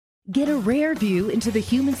Get a rare view into the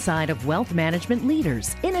human side of wealth management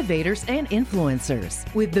leaders, innovators, and influencers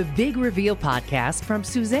with the Big Reveal podcast from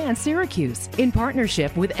Suzanne Syracuse in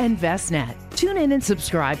partnership with InvestNet. Tune in and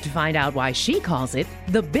subscribe to find out why she calls it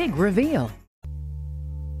the Big Reveal.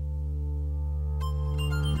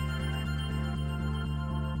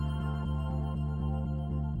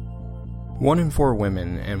 One in 4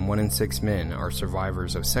 women and 1 in 6 men are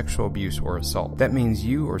survivors of sexual abuse or assault. That means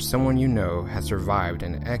you or someone you know has survived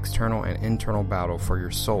an external and internal battle for your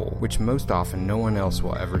soul, which most often no one else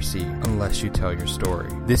will ever see unless you tell your story.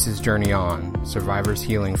 This is Journey On, Survivors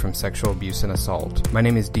Healing from Sexual Abuse and Assault. My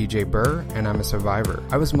name is DJ Burr, and I'm a survivor.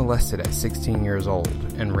 I was molested at 16 years old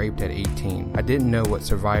and raped at 18. I didn't know what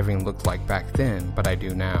surviving looked like back then, but I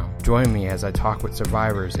do now. Join me as I talk with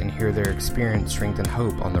survivors and hear their experience, strength, and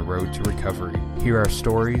hope on the road to recovery. Hear our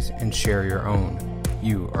stories and share your own.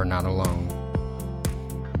 You are not alone.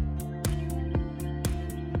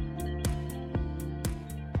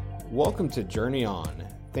 Welcome to Journey On.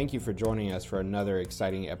 Thank you for joining us for another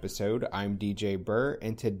exciting episode. I'm DJ Burr,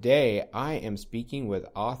 and today I am speaking with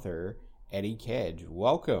author Eddie Kedge.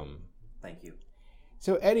 Welcome. Thank you.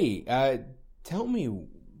 So Eddie, tell me,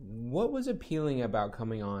 what was appealing about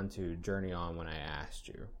coming on to Journey On when I asked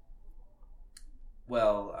you?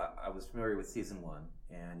 Well, I was familiar with season 1,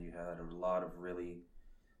 and you had a lot of really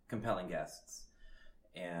compelling guests.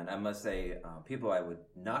 And I must say, people I would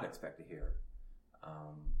not expect to hear.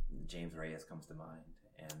 James Reyes comes to mind.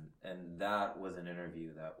 And that was an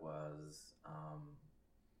interview that was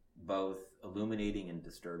both illuminating and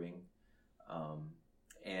disturbing.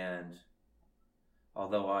 And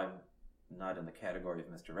although I'm not in the category of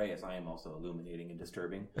Mr. Reyes, I am also illuminating and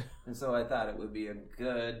disturbing. And so I thought it would be a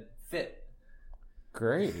good fit.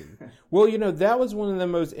 Great. Well, that was one of the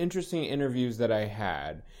most interesting interviews that I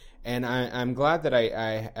had, and I'm glad that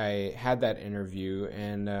I had that interview.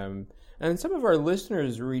 And some of our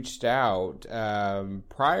listeners reached out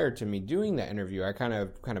prior to me doing that interview. I kind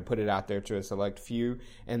of put it out there to a select few,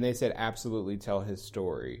 and they said absolutely tell his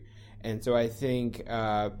story. And so I think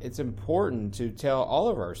it's important to tell all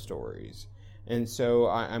of our stories. And so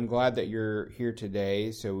I'm glad that you're here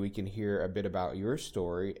today so we can hear a bit about your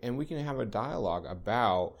story and we can have a dialogue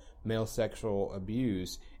about male sexual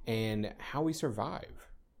abuse and how we survive.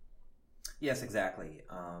 Yes, exactly.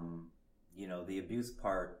 The abuse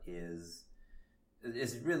part is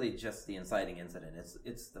really just the inciting incident.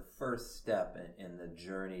 It's the first step in the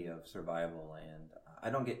journey of survival, and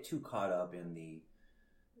I don't get too caught up in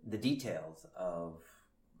the details of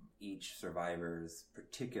each survivor's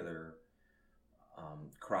particular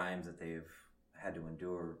crimes that they've had to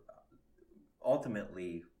endure.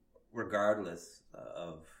 Ultimately, regardless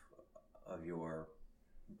of your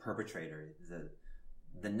perpetrator,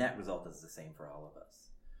 the net result is the same for all of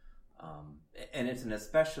us. And it's an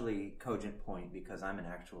especially cogent point because I'm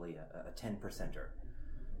actually a 10%er.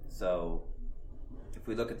 So if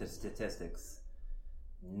we look at the statistics,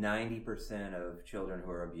 90% of children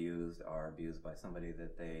who are abused by somebody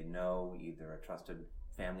that they know, either a trusted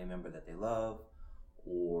family member that they love,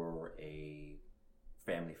 or a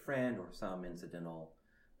family friend, or some incidental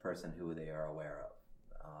person who they are aware of.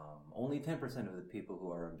 Only 10% of the people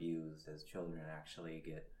who are abused as children actually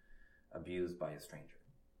get abused by a stranger.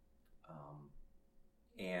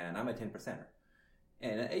 And I'm a 10%er.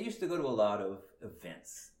 And I used to go to a lot of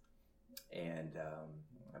events. And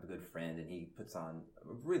I have a good friend, and he puts on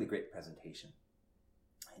a really great presentation.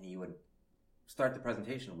 And he would start the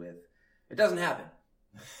presentation with, "It doesn't happen.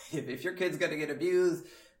 If your kid's going to get abused,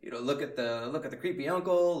 look at the creepy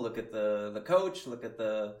uncle, look at the coach, look at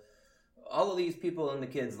all of these people in the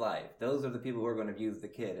kid's life. Those are the people who are going to abuse the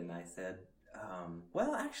kid." And I said,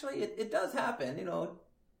 well, actually, it does happen.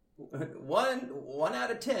 One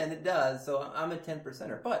out of 10, it does. So I'm a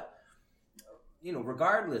 10%er. But,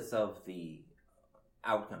 regardless of the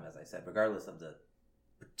outcome, as I said, regardless of the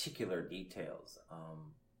particular details,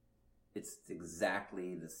 it's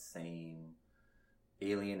exactly the same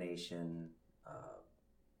alienation,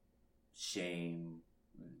 shame,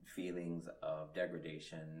 feelings of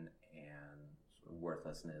degradation and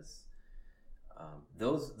worthlessness.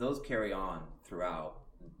 Those carry on throughout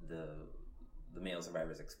the male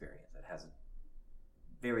survivor's experience. It has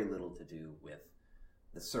very little to do with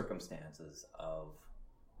the circumstances of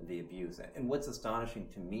the abuse. And what's astonishing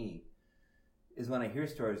to me is when I hear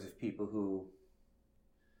stories of people who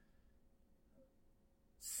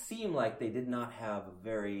seem like they did not have a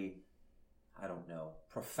very,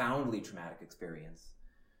 profoundly traumatic experience,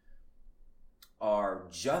 are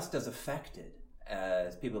just as affected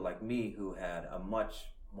as people like me who had a much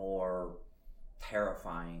more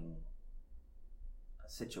terrifying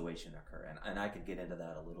situation occur? And I could get into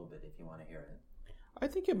that a little bit if you want to hear it. I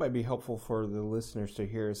think it might be helpful for the listeners to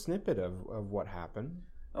hear a snippet of what happened.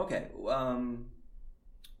 Okay.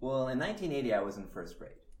 Well, in 1980, I was in first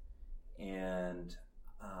grade. And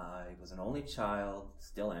I was an only child,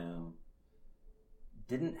 still am.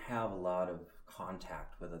 Didn't have a lot of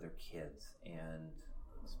contact with other kids. And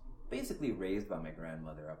was basically raised by my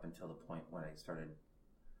grandmother up until the point when I started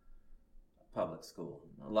public school.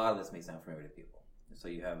 A lot of this may sound familiar to people. So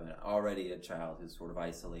you have already a child who's sort of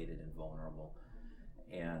isolated and vulnerable.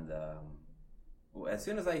 And as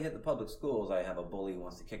soon as I hit the public schools, I have a bully who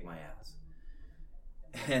wants to kick my ass.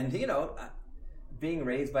 And, being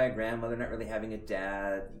raised by a grandmother, not really having a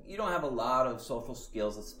dad, you don't have a lot of social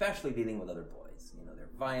skills, especially dealing with other boys. They're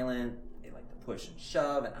violent, they like to push and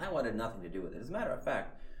shove, and I wanted nothing to do with it. As a matter of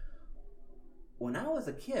fact, when I was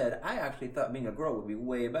a kid, I actually thought being a girl would be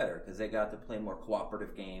way better because they got to play more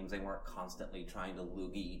cooperative games. They weren't constantly trying to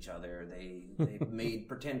loogie each other. They made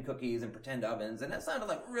pretend cookies and pretend ovens, and that sounded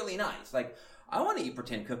like really nice. Like, I want to eat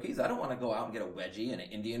pretend cookies. I don't want to go out and get a wedgie and an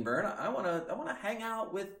Indian burn. I want to hang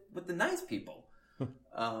out with the nice people.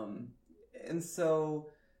 And so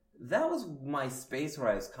that was my space where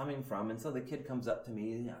I was coming from. And so the kid comes up to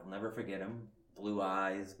me. I'll never forget him. Blue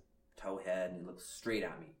eyes, toe head, and he looks straight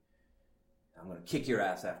at me. I'm going to kick your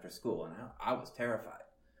ass after school. And I was terrified.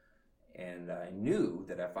 And I knew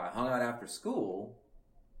that if I hung out after school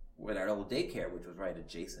with our little daycare, which was right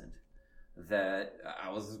adjacent, that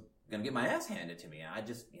I was going to get my ass handed to me. And I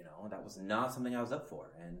just, that was not something I was up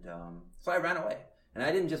for. And so I ran away. And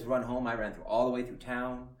I didn't just run home. I ran all the way through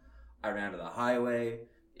town. I ran to the highway.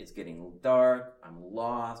 It's getting dark. I'm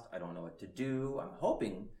lost. I don't know what to do. I'm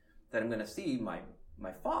hoping that I'm going to see my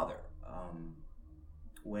father.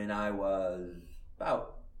 When I was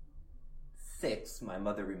about 6, my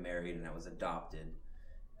mother remarried and I was adopted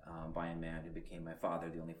by a man who became my father,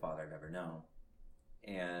 the only father I've ever known.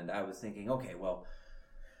 And I was thinking, okay, well,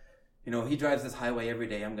 he drives this highway every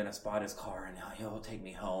day. I'm going to spot his car and he'll take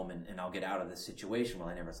me home and I'll get out of this situation. Well,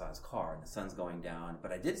 I never saw his car and the sun's going down.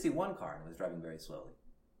 But I did see one car and it was driving very slowly.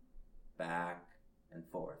 Back and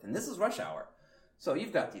forth. And this is rush hour. So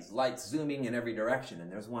you've got these lights zooming in every direction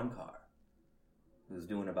and there's one car who's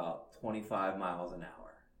doing about 25 miles an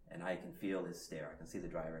hour. And I can feel his stare. I can see the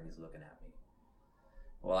driver and he's looking at me.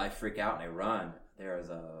 Well, I freak out and I run. There's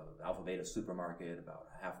a Alpha Beta supermarket about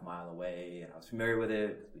a half mile away, and I was familiar with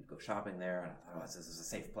it because we'd go shopping there, and I thought, this is a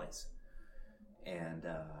safe place. And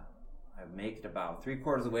I make it about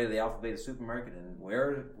 3/4 of the way to the Alpha Beta supermarket, and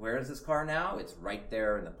where is this car now? It's right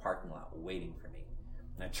there in the parking lot waiting for me.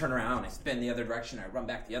 And I turn around, I spin the other direction, I run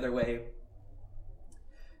back the other way.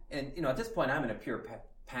 And, at this point, I'm in a pure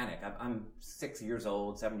panic. I'm 6 years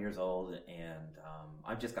old, 7 years old, and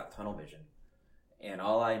I've just got tunnel vision. And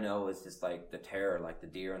all I know is just like the terror, like the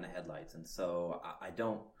deer in the headlights. And so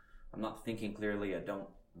I'm not thinking clearly. I don't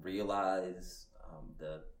realize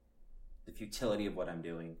the futility of what I'm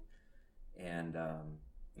doing. And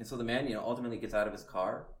so the man, ultimately gets out of his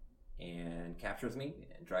car and captures me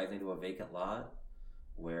and drives me to a vacant lot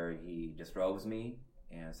where he disrobes me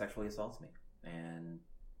and sexually assaults me. And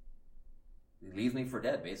he leaves me for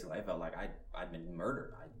dead, basically. I felt like I'd been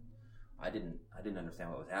murdered. I didn't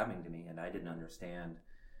understand what was happening to me, and I didn't understand,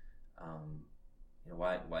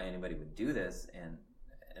 why anybody would do this,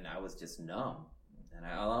 and I was just numb. And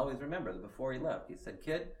I'll always remember that before he left, he said,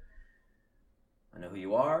 "Kid, I know who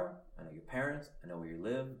you are. I know your parents. I know where you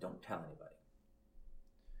live. Don't tell anybody."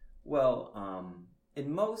 Well,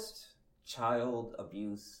 in most child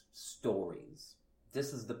abuse stories,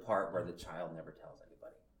 this is the part where the child never tells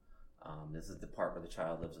anybody. This is the part where the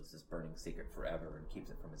child lives with this burning secret forever and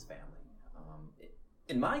keeps it from his family.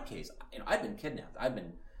 In my case, I'd been kidnapped.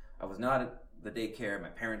 I was not at the daycare. My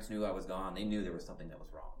parents knew I was gone. They knew there was something that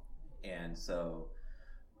was wrong. And so,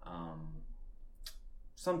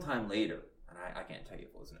 sometime later, and I can't tell you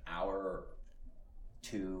if it was an hour or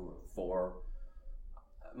 2 or 4,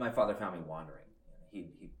 my father found me wandering.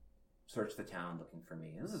 He searched the town looking for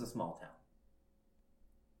me. And this is a small town.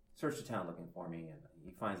 Searched the town looking for me, and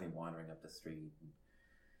he finds me wandering up the street. And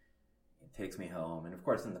he takes me home, and of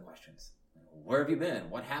course, then the questions: where have you been?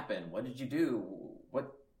 What happened? What did you do?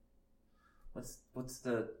 What's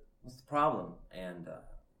the problem? And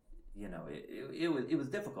it was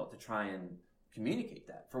difficult to try and communicate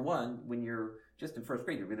that. For one, when you're just in first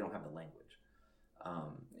grade, you really don't have the language,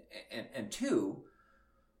 and 2,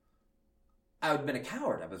 I had been a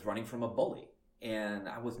coward. I was running from a bully. And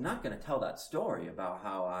I was not going to tell that story about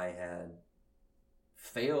how I had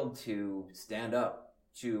failed to stand up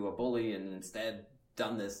to a bully and instead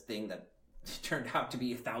done this thing that turned out to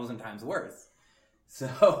be 1,000 times worse.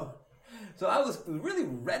 So So I was really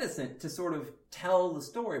reticent to sort of tell the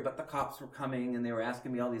story, but the cops were coming and they were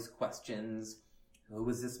asking me all these questions. Who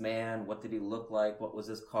was this man? What did he look like? What was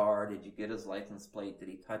his car? Did you get his license plate? Did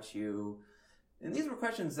he touch you? And these were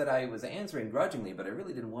questions that I was answering grudgingly, but I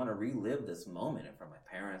really didn't want to relive this moment in front of my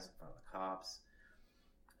parents, in front of the cops.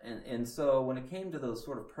 And so when it came to those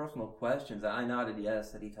sort of personal questions, I nodded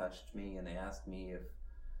yes that he touched me, and they asked me if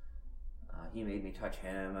he made me touch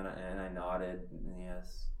him, and I nodded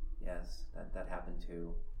yes, that happened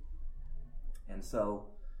too. And so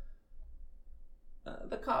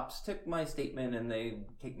the cops took my statement and they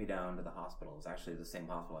take me down to the hospital. It was actually the same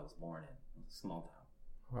hospital I was born in a small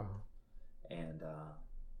town. Wow. And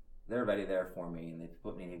they're ready there for me, and they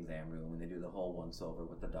put me in the exam room, and they do the whole once-over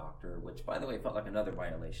with the doctor, which, by the way, felt like another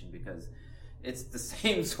violation because it's the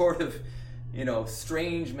same sort of,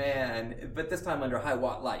 strange man, but this time under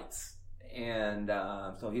high-watt lights. And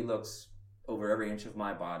so he looks over every inch of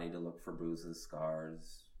my body to look for bruises,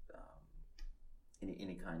 scars,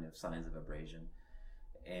 any kind of signs of abrasion.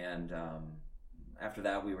 And after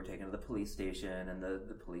that, we were taken to the police station, and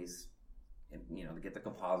the police, to get the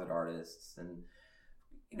composite artists. And,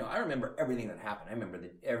 I remember everything that happened. I remember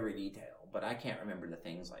every detail, but I can't remember the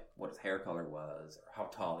things like what his hair color was, or how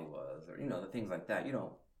tall he was, or, the things like that. You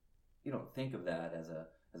don't think of that as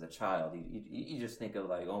a child. You just think of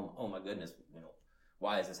like, oh my goodness,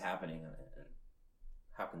 why is this happening? And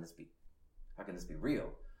how can this be real?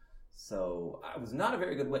 So I was not a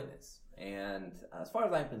very good witness. And as far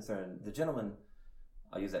as I'm concerned, the gentleman,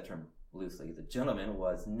 I'll use that term loosely, the gentleman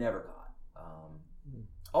was never caught.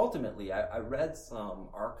 Ultimately, I read some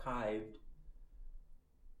archived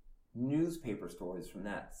newspaper stories from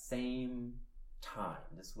that same time.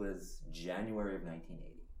 This was January of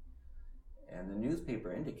 1980. And the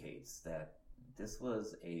newspaper indicates that this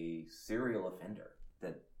was a serial offender,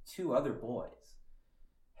 that 2 other boys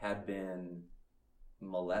had been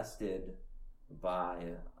molested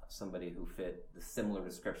by somebody who fit the similar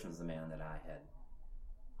description as the man that I had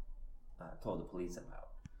told the police about.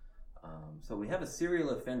 So we have a serial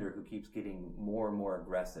offender who keeps getting more and more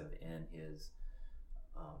aggressive in his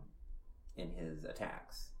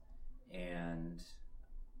attacks. And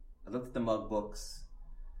I looked at the mug books.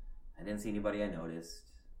 I didn't see anybody I noticed.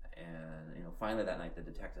 And, finally that night the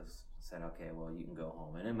detectives said, okay, well, you can go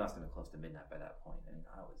home. And it must have been close to midnight by that point. And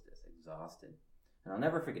I was just exhausted. And I'll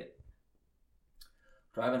never forget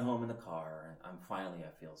driving home in the car, and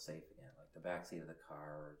I feel safe again. Like the backseat of the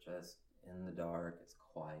car, just in the dark, it's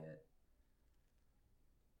quiet.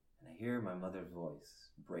 And I hear my mother's voice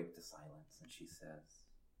break the silence, and she says,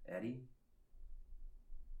 Eddie,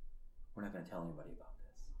 we're not going to tell anybody about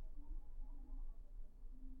this.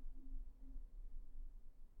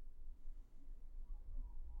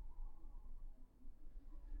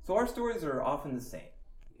 So our stories are often the same.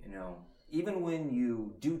 Even when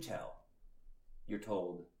you do tell, you're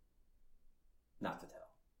told not to tell.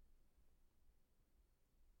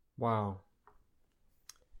 Wow.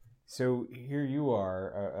 So here you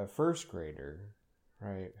are, a first grader,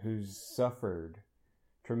 right, who's suffered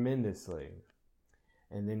tremendously,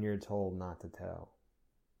 and then you're told not to tell.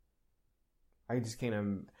 I just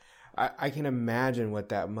can't. I can imagine what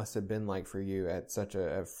that must have been like for you at such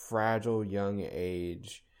a fragile young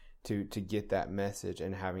age to get that message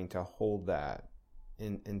and having to hold that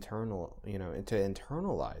internal, to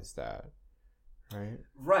internalize that, right?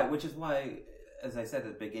 Right, which is why, as I said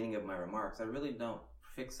at the beginning of my remarks, I really don't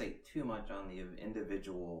fixate too much on the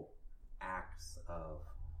individual acts of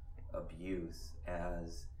abuse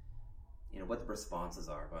as, what the responses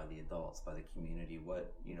are by the adults, by the community,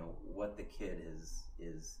 what the kid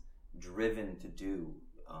is driven to do,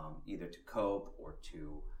 either to cope or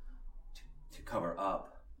to cover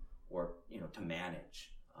up or, to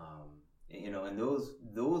manage. And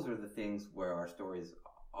those are the things where our stories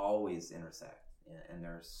always intersect, and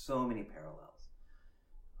there are so many parallels.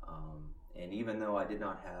 And even though I did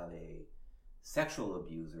not have a sexual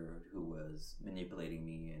abuser who was manipulating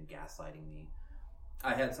me and gaslighting me,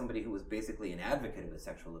 I had somebody who was basically an advocate of a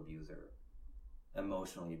sexual abuser,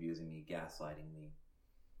 emotionally abusing me, gaslighting me.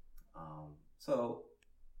 So,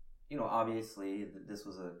 obviously this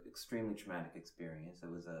was an extremely traumatic experience. It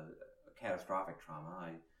was a catastrophic trauma.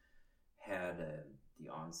 I had the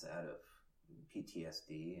onset of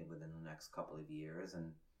PTSD within the next couple of years,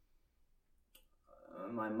 and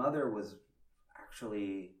my mother was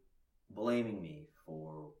actually blaming me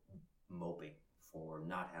for moping, for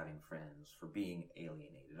not having friends, for being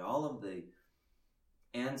alienated. All of the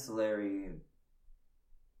ancillary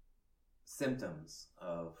symptoms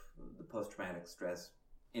of the post-traumatic stress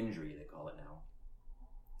injury, they call it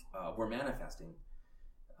now, were manifesting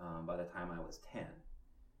by the time I was 10.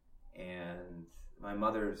 And my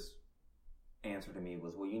mother's answer to me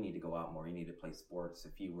was, well, you need to go out more. You need to play sports.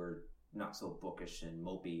 If you were not so bookish and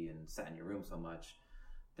mopey and sat in your room so much,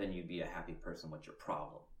 then you'd be a happy person. What's your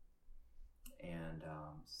problem? And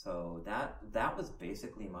so that was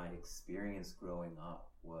basically my experience growing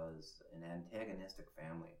up, was an antagonistic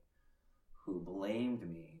family who blamed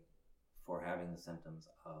me for having the symptoms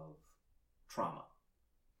of trauma.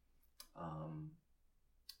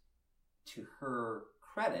 To her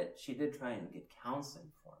credit, she did try and get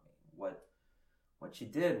counseling for me. What she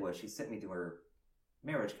did was she sent me to her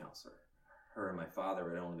marriage counselor. Her and my father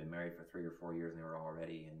had only been married for 3 or 4 years, and they were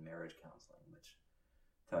already in marriage counseling, which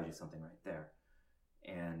tells you something right there.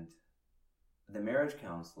 And the marriage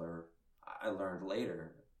counselor, I learned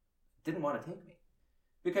later, didn't want to take me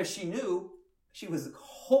because she knew she was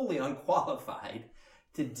wholly unqualified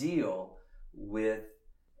to deal with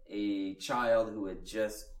a child who had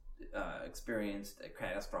just experienced a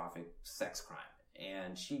catastrophic sex crime.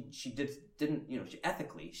 And she didn't,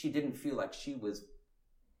 ethically, she didn't feel like she was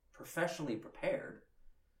professionally prepared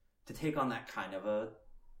to take on that kind of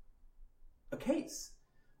a case.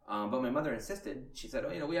 But my mother insisted. She said,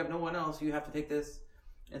 we have no one else. You have to take this.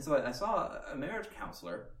 And so I saw a marriage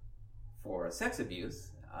counselor for sex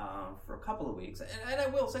abuse for a couple of weeks. And I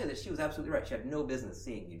will say that she was absolutely right. She had no business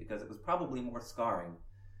seeing me because it was probably more scarring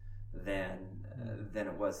than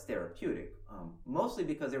it was therapeutic. Mostly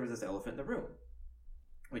because there was this elephant in the room,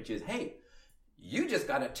 which is, hey, you just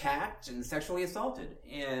got attacked and sexually assaulted.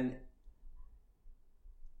 And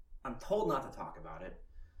I'm told not to talk about it,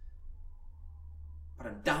 but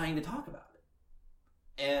I'm dying to talk about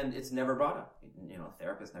it. And it's never brought up. A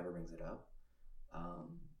therapist never brings it up.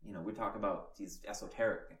 We talk about these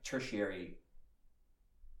esoteric, tertiary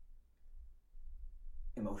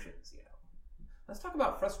emotions, Let's talk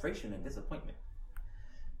about frustration and disappointment.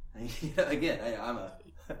 Again, I'm a...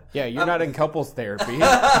 Yeah, you're not in couples therapy.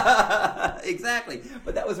 Exactly.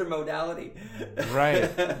 But that was her modality.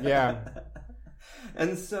 Right, yeah.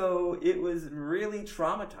 And so it was really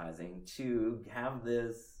traumatizing to have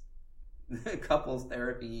this couples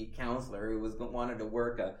therapy counselor who wanted to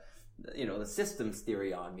work the systems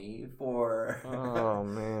theory on me for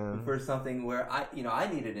for something where I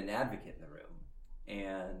needed an advocate in the room,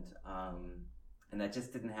 and that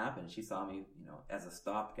just didn't happen. She saw me as a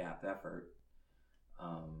stopgap effort,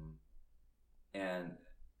 and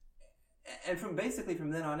from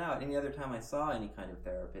then on out, any other time I saw any kind of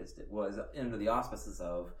therapist, it was under the auspices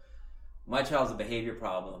of, my child's a behavior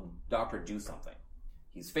problem, doctor, do something.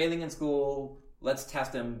 He's failing in school, let's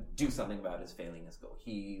test him, do something about his failing in school.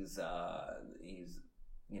 He's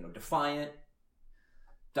defiant,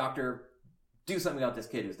 doctor, do something about this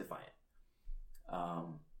kid who's defiant.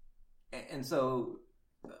 And so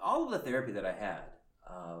all of the therapy that I had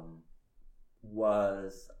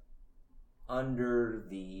was under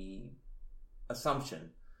the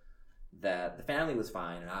assumption that the family was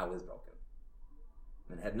fine and I was broken.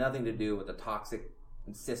 And it had nothing to do with the toxic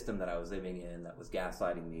system that I was living in that was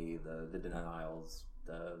gaslighting me, the denials,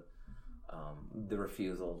 the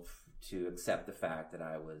refusal to accept the fact that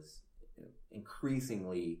I was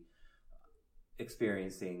increasingly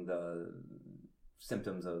experiencing the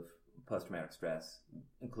symptoms of post-traumatic stress,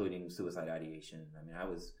 including suicide ideation. I mean, I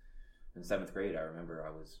was in 7th grade. I remember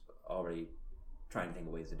I was already trying to think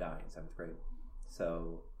of ways to die in 7th grade.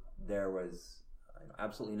 So there was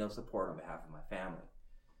absolutely no support on behalf of my family.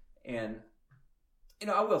 And,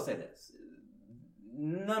 I will say this.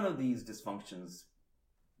 None of these dysfunctions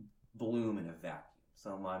bloom in a vacuum.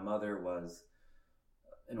 So my mother was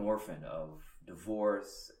an orphan of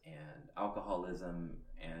divorce and alcoholism,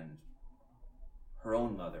 and her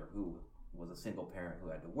own mother, who was a single parent who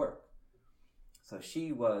had to work. So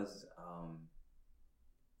she was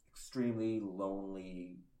extremely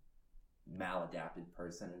lonely, maladapted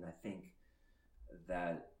person, and I think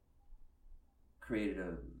that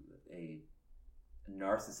created a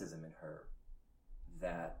narcissism in her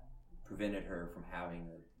that prevented her from having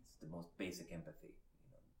the most basic empathy.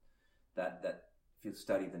 That if you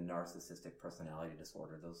study the narcissistic personality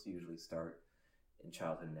disorder, those usually start in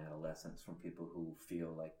childhood and adolescence from people who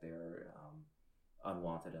feel like they're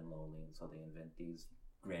unwanted and lonely, and so they invent these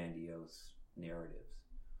grandiose narratives.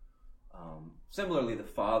 Similarly, the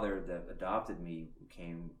father that adopted me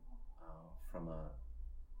came from a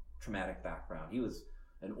traumatic background. He was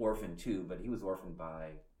an orphan too, but he was orphaned by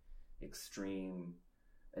extreme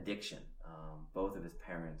addiction. Both of his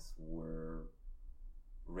parents were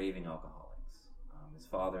raving alcoholics. His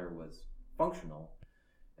father was functional,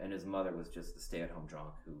 and his mother was just a stay-at-home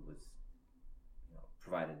drunk who was,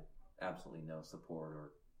 provided absolutely no support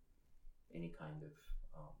or any kind of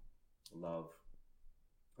love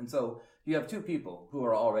And so you have two people who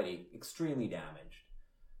are already extremely damaged,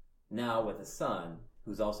 now with a son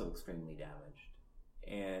who's also extremely damaged.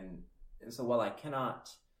 And so while I cannot,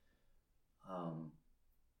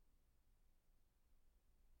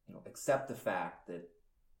 accept the fact that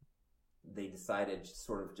they decided to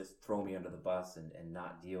sort of just throw me under the bus and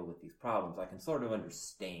not deal with these problems, I can sort of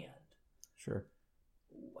understand Sure.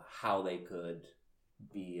 how they could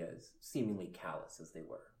be as seemingly callous as they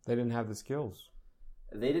were. They didn't have the skills.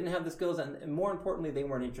 They didn't have the skills, and more importantly, they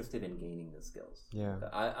weren't interested in gaining the skills. Yeah.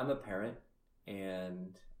 I'm a parent,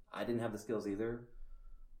 and I didn't have the skills either.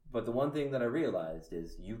 But the one thing that I realized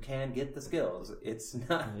is you can get the skills. It's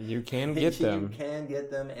not... You can get them. You can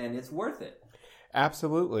get them, and it's worth it.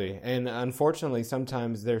 Absolutely. And unfortunately,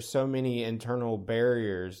 sometimes there's so many internal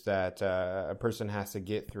barriers that a person has to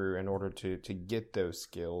get through in order to get those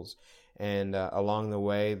skills. And along the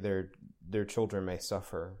way, their children may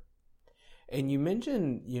suffer. And you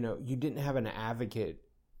mentioned, you didn't have an advocate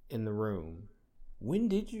in the room. When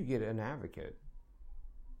did you get an advocate?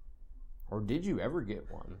 Or did you ever get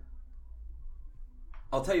one?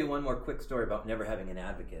 I'll tell you one more quick story about never having an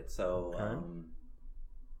advocate. So, Okay.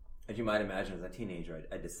 As you might imagine, as a teenager,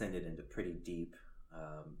 I descended into pretty deep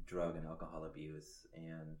drug and alcohol abuse.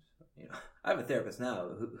 And, I have a therapist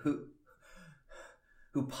now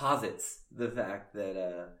who posits the fact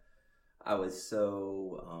that I was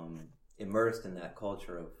so immersed in that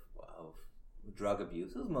culture of drug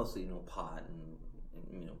abuse. It was mostly, pot and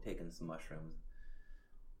taking some mushrooms,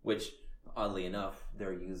 which, oddly enough,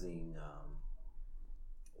 they're using,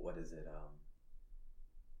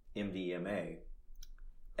 MDMA,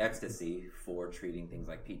 ecstasy, for treating things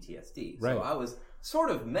like PTSD. Right. So I was sort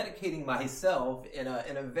of medicating myself in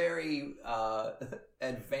a very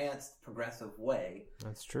advanced, progressive way.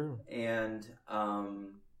 That's true. And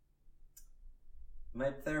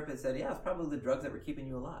my therapist said, yeah, it's probably the drugs that were keeping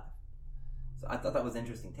you alive. So I thought that was an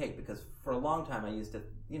interesting take, because for a long time I used to,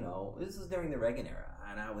 this was during the Reagan era,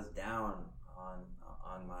 and I was down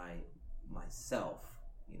on myself.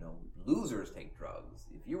 Losers take drugs.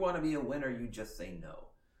 If you want to be a winner, you just say no.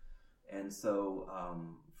 And so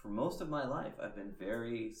for most of my life, I've been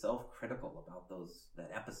very self-critical about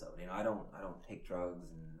that episode. I don't take drugs,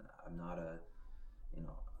 and I'm not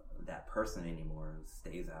that person anymore who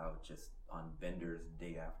stays out just on benders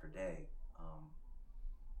day after day.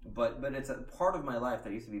 But it's a part of my life that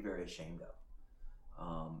I used to be very ashamed of.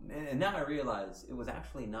 And now I realize it was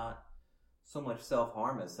actually not so much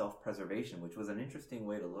self-harm as self-preservation, which was an interesting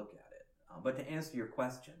way to look at it. But to answer your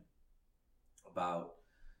question about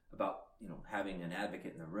having an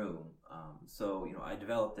advocate in the room, so I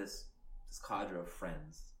developed this cadre of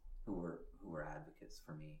friends who were advocates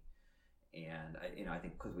for me, and I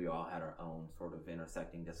think because we all had our own sort of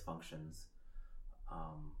intersecting dysfunctions,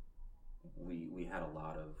 we had a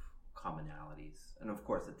lot of commonalities. And of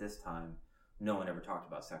course, at this time, no one ever talked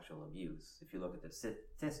about sexual abuse. If you look at the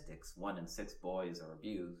statistics, 1 in 6 boys are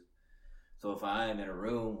abused. So if I'm in a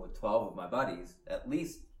room with 12 of my buddies, at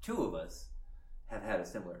least 2 of us have had a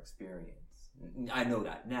similar experience. I know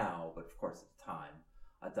that now, but of course at the time,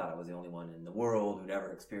 I thought I was the only one in the world who'd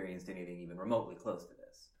ever experienced anything even remotely close to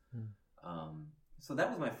this. So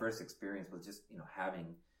that was my first experience, was just,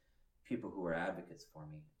 having people who were advocates for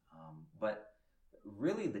me. But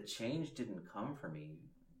really the change didn't come for me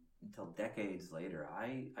until decades later.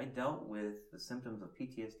 I dealt with the symptoms of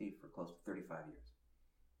PTSD for close to 35 years,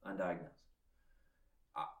 undiagnosed.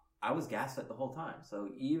 I was gaslit the whole time. So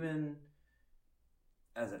even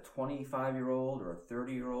as a 25-year-old or a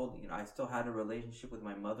 30-year-old, I still had a relationship with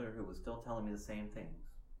my mother who was still telling me the same things.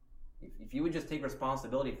 If you would just take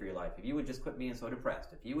responsibility for your life, if you would just quit being so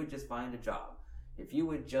depressed, if you would just find a job, if you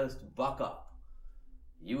would just buck up,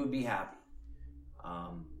 you would be happy.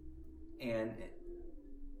 And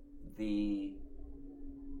the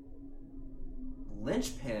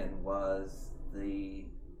linchpin was the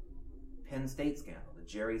Penn State scandal, the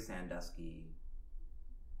Jerry Sandusky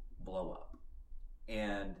blow up.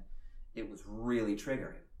 And it was really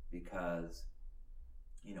triggering because,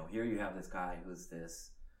 here you have this guy who's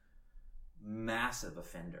this massive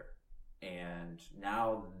offender. And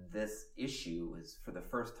now this issue is, for the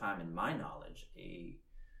first time in my knowledge, a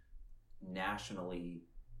nationally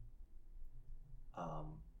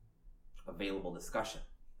available discussion.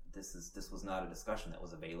 This was not a discussion that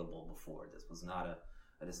was available before. This was not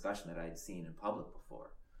a discussion that I had seen in public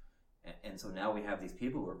before. And so now we have these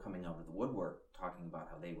people who are coming out of the woodwork talking about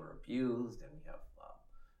how they were abused, and we have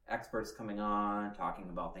experts coming on talking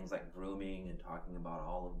about things like grooming and talking about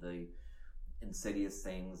all of the insidious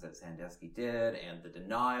things that Sandusky did, and the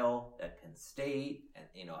denial at Penn State,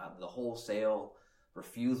 and the wholesale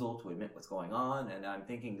refusal to admit what's going on. And I'm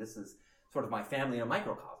thinking this is sort of my family in a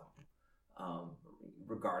microcosm,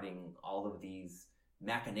 regarding all of these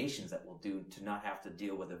machinations that we'll do to not have to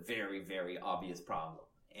deal with a very, very obvious problem.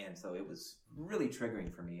 And so it was really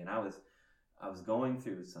triggering for me. And I was going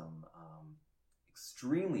through some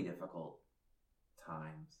extremely difficult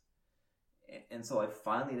times. And so I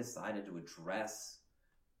finally decided to address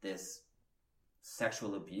this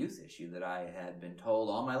sexual abuse issue that I had been told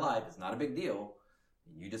all my life is not a big deal.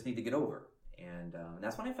 You just need to get over. And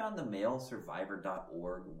that's when I found the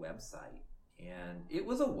malesurvivor.org website. And it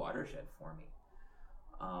was a watershed for me.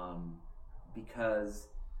 Because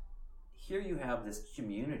here you have this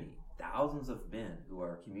community, thousands of men who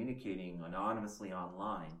are communicating anonymously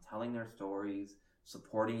online, telling their stories,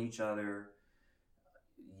 supporting each other,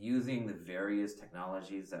 using the various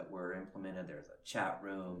technologies that were implemented. There's a chat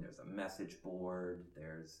room, there's a message board,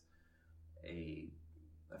 there's a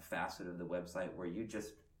facet of the website where you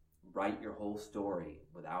just write your whole story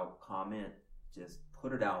without comment, just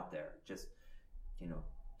put it out there, just,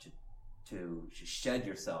 to shed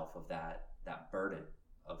yourself of that burden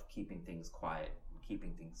of keeping things quiet and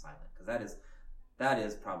keeping things silent. Because that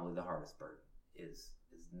is probably the hardest burden, is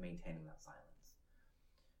maintaining that silence.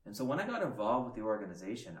 And so when I got involved with the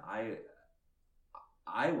organization, I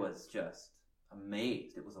was just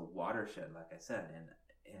amazed. It was a watershed, like I said,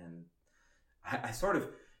 and I sort of,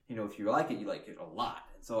 if you like it a lot.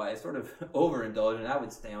 And so I sort of overindulged, and I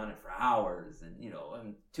would stay on it for hours, and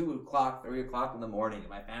 2 o'clock, 3 o'clock in the morning, and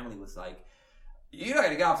my family was like, "You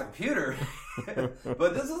gotta get off the computer."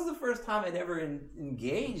 But this is the first time I'd ever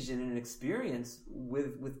engaged in an experience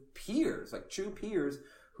with peers, like true peers,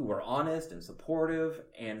 who were honest and supportive,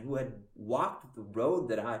 and who had walked the road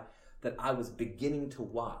that I was beginning to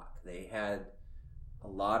walk. They had a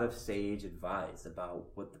lot of sage advice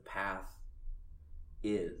about what the path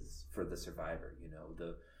is for the survivor.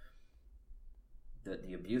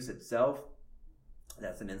 The abuse itself,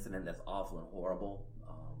 that's an incident that's awful and horrible.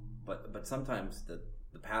 But sometimes the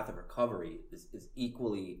path of recovery is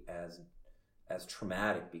equally as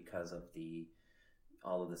traumatic because of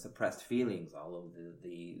all of the suppressed feelings, all of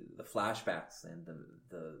the flashbacks, and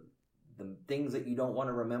the things that you don't want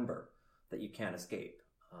to remember, that you can't escape.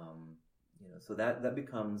 So that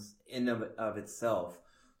becomes in of itself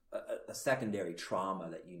a secondary trauma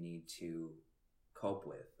that you need to cope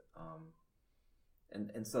with.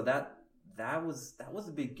 And so that was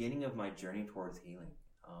the beginning of my journey towards healing.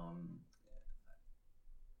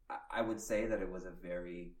 I would say that it was a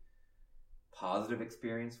very positive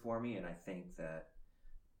experience for me, and I think that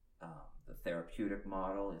the therapeutic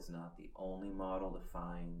model is not the only model to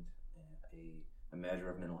find a measure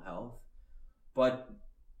of mental health, but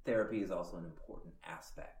therapy is also an important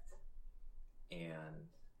aspect. And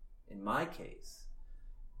in my case,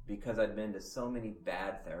 because I'd been to so many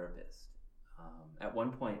bad therapists, at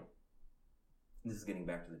one point, this is getting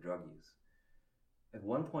back to the drug use, at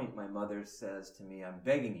one point my mother says to me, "I'm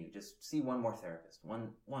begging you, just see one more therapist,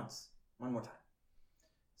 one more time."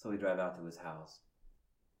 So we drive out to his house.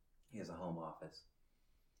 He has a home office.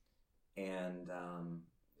 And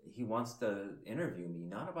he wants to interview me,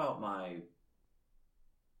 not about my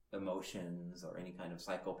emotions or any kind of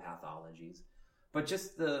psychopathologies, but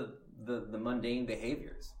just the mundane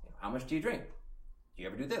behaviors. How much do you drink? Do you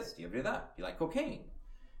ever do this? Do you ever do that? Do you like cocaine?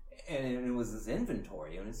 And it was this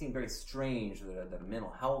inventory, and it seemed very strange that a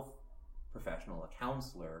mental health professional, a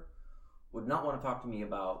counselor, would not want to talk to me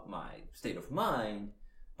about my state of mind,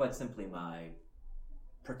 but simply my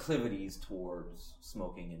proclivities towards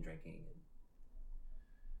smoking and drinking,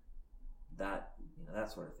 and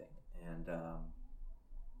that sort of thing. And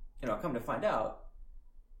come to find out,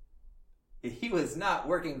 he was not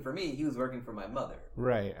working for me. He was working for my mother.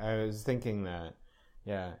 Right. I was thinking that.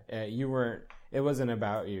 Yeah. You weren't. It wasn't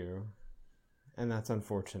about you, and that's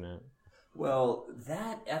unfortunate. Well,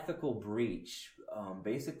 that ethical breach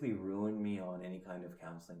basically ruined me on any kind of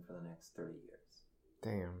counseling for the next 30 years.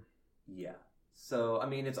 Damn. Yeah. So,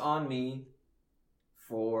 it's on me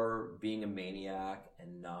for being a maniac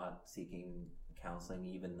and not seeking counseling,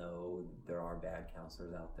 even though there are bad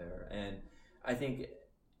counselors out there. And I think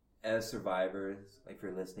as survivors, if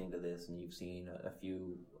you're listening to this and you've seen a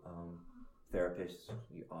few therapists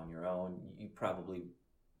on your own, you probably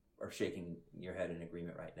are shaking your head in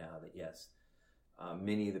agreement right now that yes,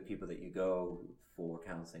 many of the people that you go for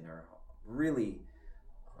counseling are really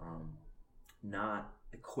not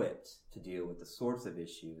equipped to deal with the sorts of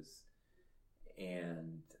issues,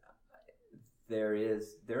 and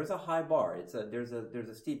there's a high bar. There's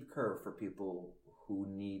a steep curve for people who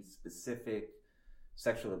need specific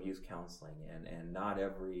sexual abuse counseling, and not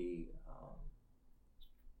every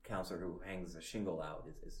counselor who hangs a shingle out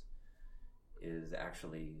is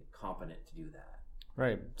actually competent to do that.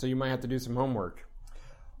 Right. So you might have to do some homework.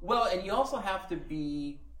 Well, and you also have to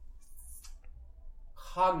be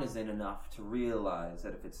cognizant enough to realize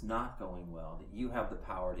that if it's not going well, that you have the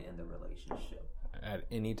power to end the relationship. At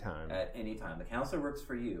any time. At any time. The counselor works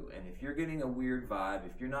for you. And if you're getting a weird vibe,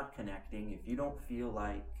 if you're not connecting, if you don't feel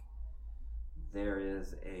like there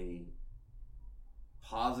is a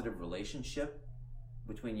positive relationship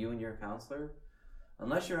between you and your counselor,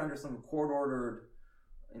 unless you're under some court-ordered,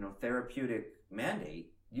 therapeutic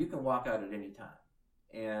mandate, you can walk out at any time.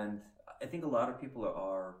 And I think a lot of people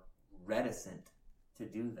are reticent to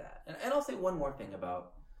do that. And I'll say one more thing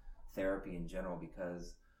about therapy in general,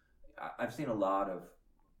 because I've seen a lot of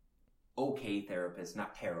okay therapists,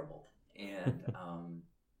 not terrible. And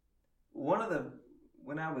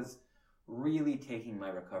when I was really taking my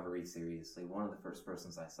recovery seriously, one of the first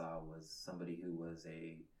persons I saw was somebody who was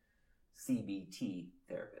a CBT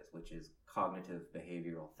therapist, which is cognitive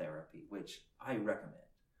behavioral therapy, which I recommend.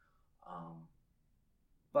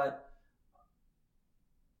 But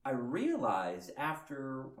I realized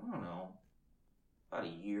after, about a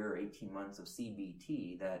year, 18 months of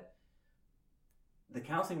CBT, that the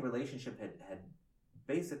counseling relationship had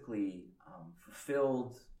basically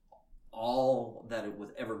fulfilled all that it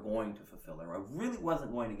was ever going to fulfill. Or I really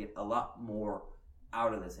wasn't going to get a lot more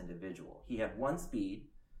out of this individual. He had one speed,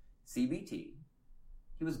 CBT.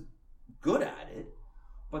 He was good at it,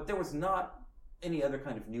 but there was not any other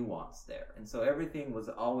kind of nuance there. And so everything was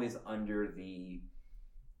always under the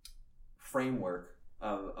framework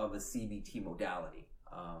of a CBT modality.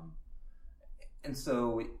 And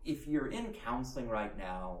so if you're in counseling right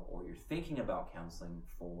now, or you're thinking about counseling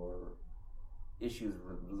for issues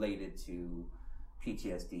related to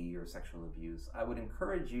PTSD or sexual abuse, I would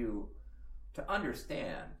encourage you to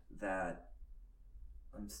understand that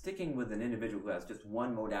sticking with an individual who has just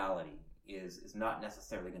one modality is not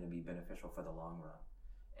necessarily going to be beneficial for the long run.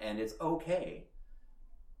 And it's okay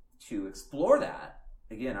to explore that.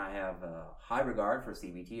 Again, I have a high regard for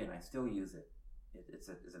CBT, and I still use it. It's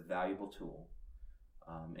a valuable tool.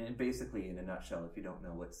 And basically, in a nutshell, if you don't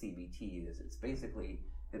know what CBT is, it's basically,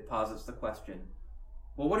 it posits the question,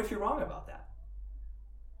 well, what if you're wrong about that?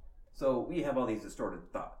 So we have all these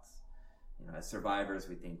distorted thoughts. As survivors,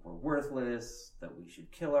 we think we're worthless, that we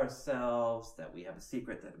should kill ourselves, that we have a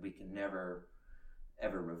secret that we can never,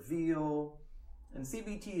 ever reveal. And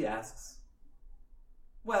CBT asks,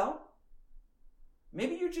 well,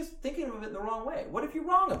 maybe you're just thinking of it the wrong way. What if you're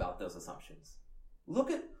wrong about those assumptions?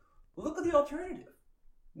 Look at the alternative.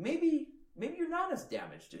 Maybe you're not as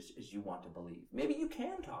damaged as you want to believe. Maybe you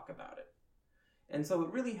can talk about it. And so it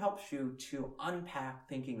really helps you to unpack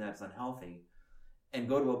thinking that's unhealthy and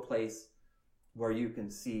go to a place where you can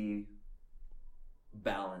see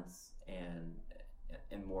balance and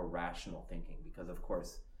more rational thinking. Because of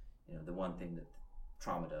course, the one thing that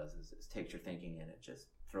trauma does is takes your thinking and it just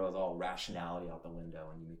throws all rationality out the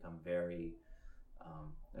window, and you become very,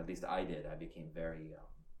 at least I did, I became very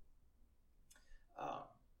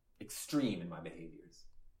extreme in my behaviors.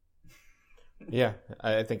 Yeah,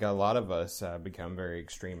 I think a lot of us become very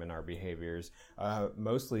extreme in our behaviors,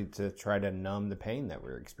 mostly to try to numb the pain that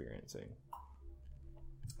we're experiencing.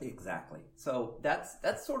 Exactly. So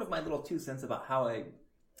that's sort of my little 2 cents about how I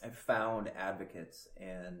found advocates.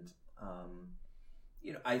 And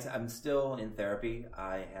I'm still in therapy.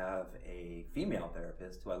 I have a female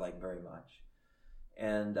therapist who I like very much,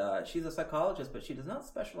 and she's a psychologist, but she does not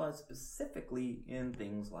specialize specifically in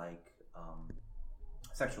things like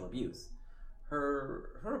sexual abuse.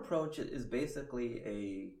 Her approach is basically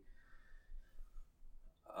a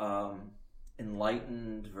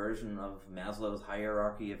enlightened version of Maslow's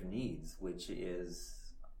hierarchy of needs, which is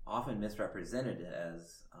often misrepresented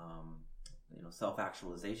as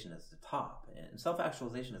self-actualization as the top. And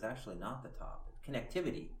self-actualization is actually not the top.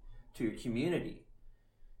 Connectivity to your community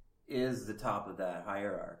is the top of that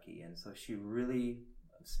hierarchy. And so she really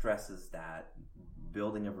stresses that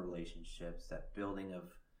building of relationships, that building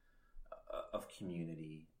of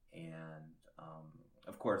community. And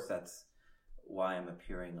of course, that's why I'm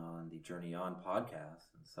appearing on the Journey On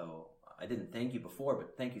podcast. And so I didn't thank you before,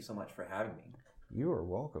 but thank you so much for having me. You are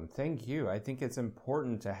welcome. Thank you. I think it's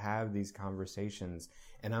important to have these conversations,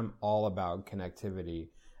 and I'm all about connectivity.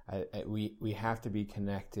 We have to be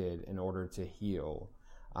connected in order to heal.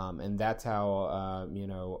 And that's how, I'm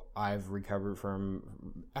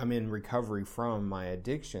in recovery from my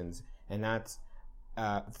addictions, and that's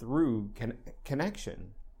through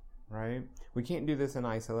connection, right? We can't do this in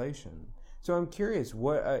isolation. So I'm curious,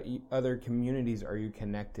 what other communities are you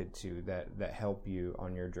connected to that help you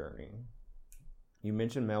on your journey? You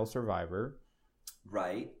mentioned male survivor.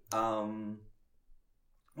 Right.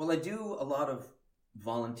 Well, I do a lot of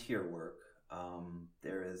volunteer work.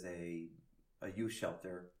 There is a youth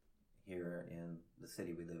shelter here in the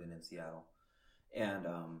city we live in Seattle. And,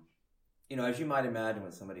 as you might imagine,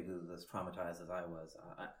 with somebody who's as traumatized as I was,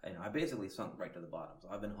 I basically sunk right to the bottom. So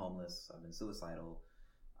I've been homeless. I've been suicidal.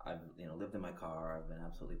 I've, lived in my car. I've been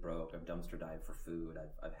absolutely broke. I've dumpster dived for food.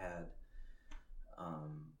 I've had,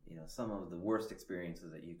 some of the worst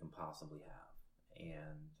experiences that you can possibly have.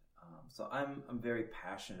 And so I'm very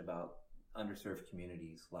passionate about underserved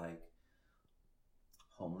communities like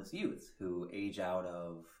homeless youths who age out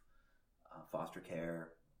of foster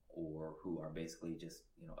care, or who are basically just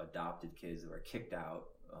adopted kids who are kicked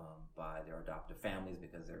out by their adoptive families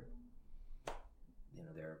because they're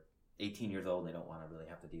 18 years old and they don't want to really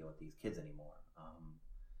have to deal with these kids anymore.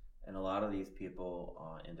 And a lot of these people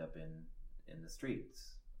end up in the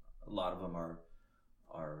streets. A lot of them are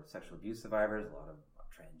sexual abuse survivors. A lot of them are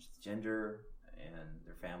transgender, and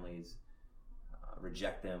their families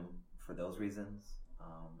reject them for those reasons.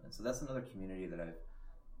 And so that's another community that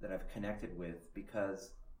I've connected with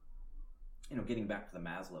because, getting back to the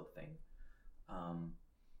Maslow thing,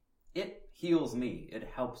 it heals me. It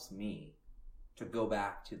helps me to go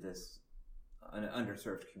back to an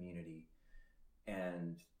underserved community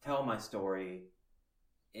and tell my story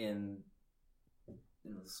in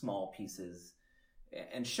small pieces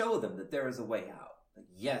and show them that there is a way out. Like,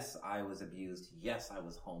 yes, I was abused. Yes, I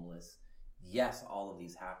was homeless. Yes, all of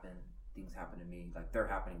these things happen to me, like they're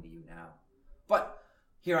happening to you now. But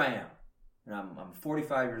here I am. And I'm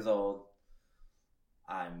 45 years old.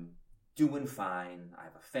 I'm doing fine. I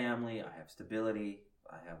have a family. I have stability.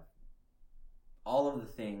 I have all of the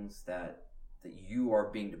things that you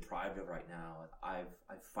are being deprived of right now. I've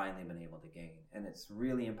finally been able to gain. And it's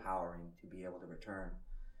really empowering to be able to return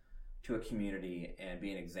to a community and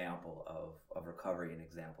be an example of recovery, an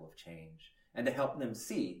example of change, and to help them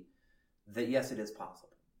see that, yes, it is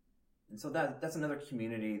possible. And so that's another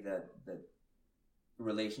community that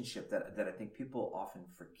relationship that I think people often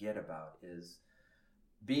forget about, is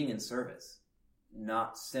being in service,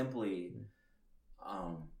 not simply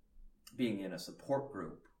being in a support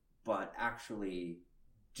group, but actually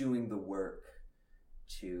doing the work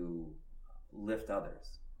to lift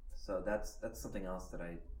others. So that's something else that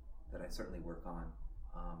I certainly work on.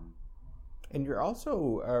 And you're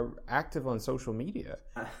also active on social media.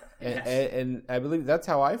 Yes. And I believe that's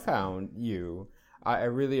how I found you. I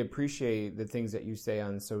really appreciate the things that you say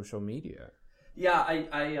on social media. Yeah,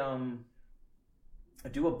 I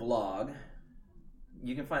do a blog.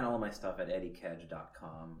 You can find all of my stuff at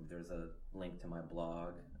eddiekedge.com. There's a link to my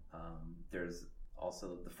blog. There's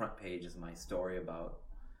also, the front page is my story about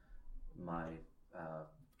my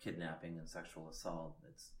kidnapping and sexual assault.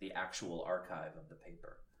 It's the actual archive of the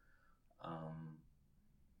paper.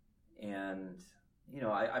 And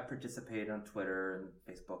I participate on Twitter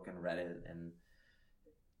and Facebook and Reddit, and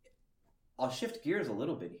I'll shift gears a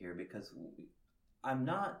little bit here because I'm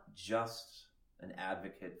not just an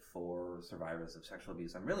advocate for survivors of sexual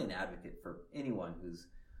abuse. I'm really an advocate for anyone who's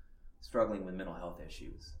struggling with mental health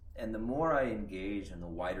issues. And the more I engage in the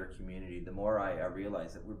wider community, the more I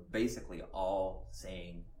realize that we're basically all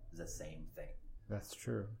saying the same thing. That's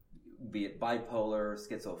true. Be it bipolar,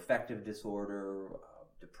 schizoaffective disorder,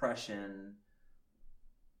 depression,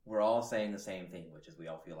 we're all saying the same thing, which is we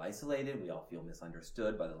all feel isolated, we all feel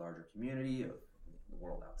misunderstood by the larger community of the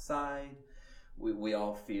world outside. We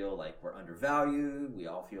all feel like we're undervalued. We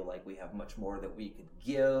all feel like we have much more that we could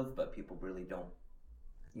give, but people really don't,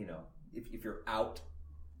 if you're out,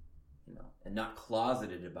 and not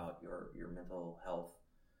closeted about your mental health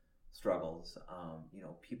struggles,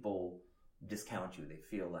 people discount you. They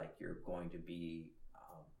feel like you're going to be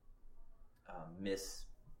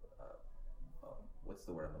what's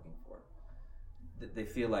the word I'm looking for? They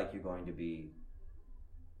feel like you're going to be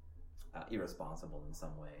irresponsible in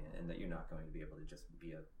some way, and that you're not going to be able to just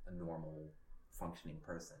be a normal functioning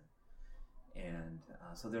person. And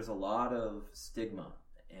so there's a lot of stigma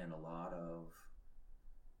and a lot of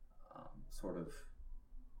sort of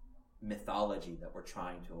mythology that we're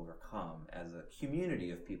trying to overcome as a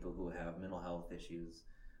community of people who have mental health issues,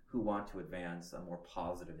 who want to advance a more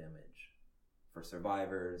positive image for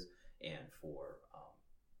survivors and for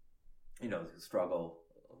who struggle,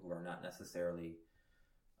 who are not necessarily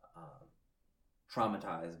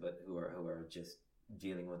traumatized, but who are just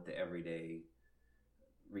dealing with the everyday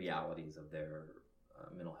realities of their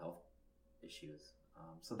mental health issues.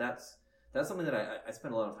 So that's something that I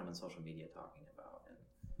spend a lot of time on social media talking about. And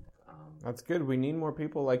that's good. We need more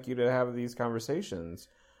people like you to have these conversations,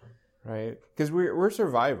 right? Because we're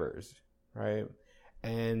survivors, right?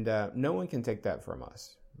 And no one can take that from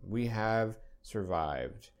us. We have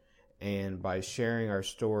survived. And by sharing our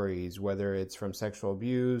stories, whether it's from sexual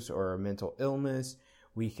abuse or a mental illness,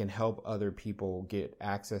 we can help other people get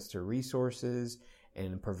access to resources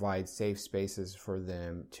and provide safe spaces for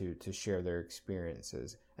them to share their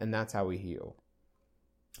experiences. And that's how we heal.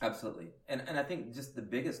 Absolutely. And I think just the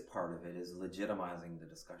biggest part of it is legitimizing the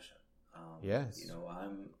discussion. Yes. Like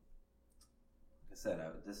I said,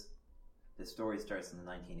 this story starts in the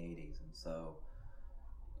 1980s. And so,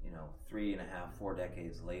 3.5, 4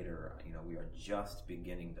 decades later, we are just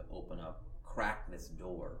beginning to crack this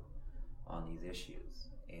door on these issues.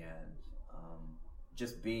 And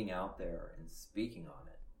just being out there and speaking on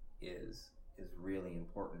it is really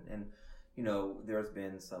important. And, there's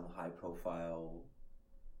been some high profile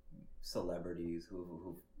celebrities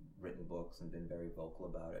who've written books and been very vocal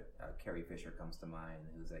about it. Carrie Fisher comes to mind,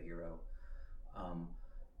 who's a hero.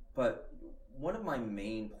 But one of my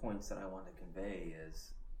main points that I want to convey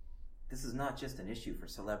is this is not just an issue for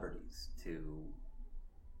celebrities to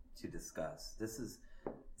discuss. This is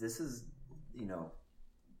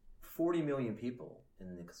 40 million people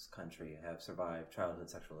in this country have survived childhood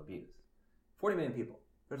sexual abuse. 40 million people.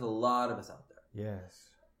 There's a lot of us out there. Yes.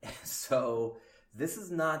 And so this is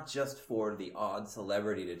not just for the odd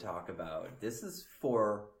celebrity to talk about. This is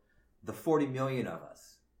for the 40 million of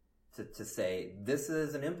us to say this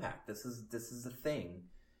is an impact. This is a thing,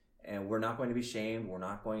 and we're not going to be shamed. We're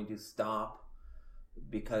not going to stop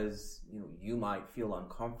because you might feel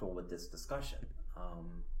uncomfortable with this discussion.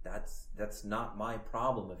 That's not my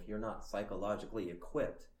problem if you're not psychologically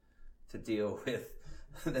equipped to deal with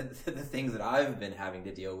the things that I've been having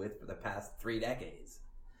to deal with for the past 3 decades.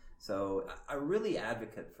 So I really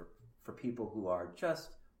advocate for people who are just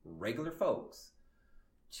regular folks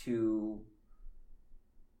to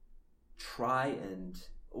try and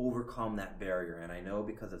overcome that barrier. And I know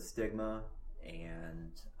because of stigma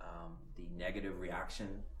and the negative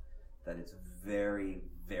reaction that it's very,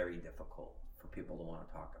 very difficult for people to want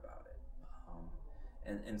to talk about it.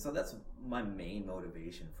 And so that's my main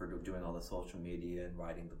motivation for doing all the social media and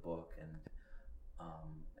writing the book and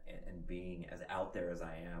being as out there as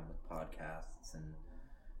I am with podcasts and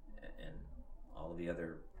all of the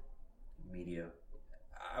other media.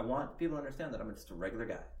 I want people to understand that I'm just a regular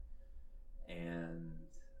guy, and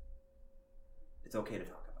it's okay to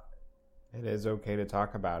talk about it. It is okay to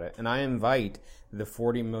talk about it. And I invite the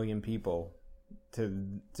 40 million people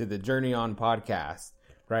to the Journey On podcast,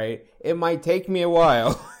 right? It might take me a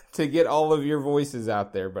while to get all of your voices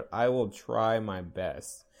out there, but I will try my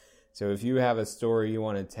best. So if you have a story you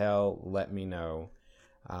want to tell, let me know.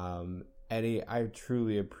 Eddie, I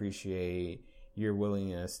truly appreciate your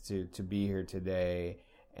willingness to be here today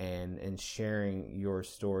and sharing your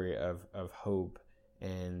story of hope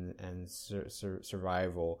and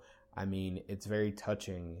survival. I mean, it's very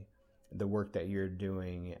touching, the work that you're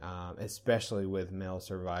doing, especially with Male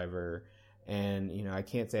Survivor. And, I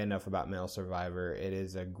can't say enough about Male Survivor. It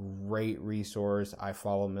is a great resource. I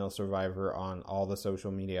follow Male Survivor on all the social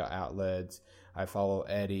media outlets. I follow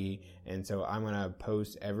Eddie. And so I'm going to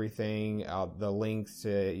post everything, the links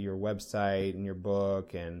to your website and your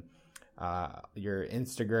book and your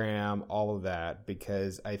Instagram, all of that,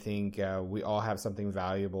 because I think we all have something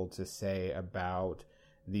valuable to say about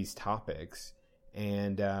these topics.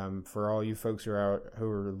 And for all you folks who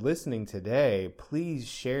are listening today, please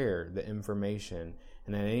share the information.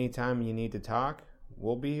 And at any time you need to talk,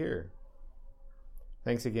 we'll be here.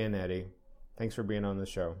 Thanks again, Eddie. Thanks for being on the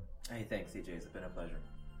show. Hey, thanks, CJ. It's been a pleasure.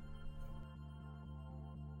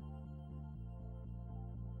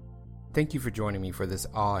 Thank you for joining me for this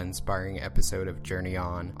awe-inspiring episode of Journey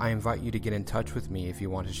On. I invite you to get in touch with me if you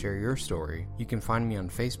want to share your story. You can find me on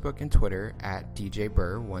Facebook and Twitter at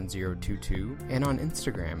DJBurr1022 and on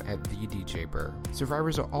Instagram at TheDJBurr.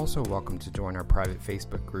 Survivors are also welcome to join our private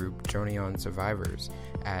Facebook group, Journey On Survivors,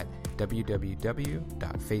 at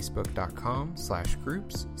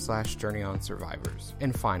www.facebook.com/groups/JourneyOnSurvivors.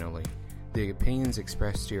 And finally, the opinions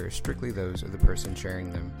expressed here are strictly those of the person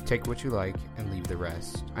sharing them. Take what you like and leave the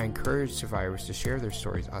rest. I encourage survivors to share their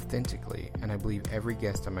stories authentically, and I believe every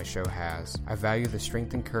guest on my show has. I value the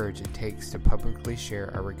strength and courage it takes to publicly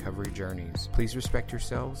share our recovery journeys. Please respect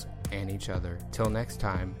yourselves and each other. Till next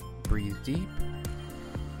time, breathe deep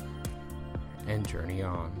and journey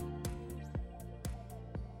on.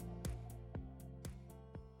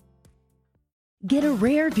 Get a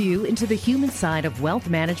rare view into the human side of wealth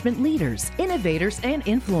management leaders, innovators, and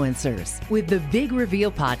influencers with the Big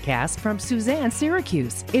Reveal podcast from Suzanne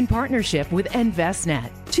Syracuse in partnership with InvestNet.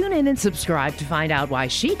 Tune in and subscribe to find out why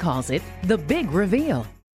she calls it the Big Reveal.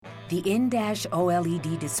 The in-dash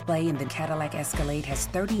OLED display in the Cadillac Escalade has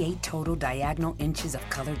 38 total diagonal inches of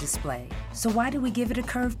color display. So why do we give it a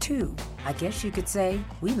curve too? I guess you could say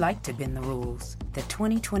we like to bend the rules. The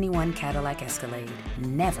 2021 Cadillac Escalade.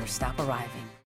 Never stop arriving.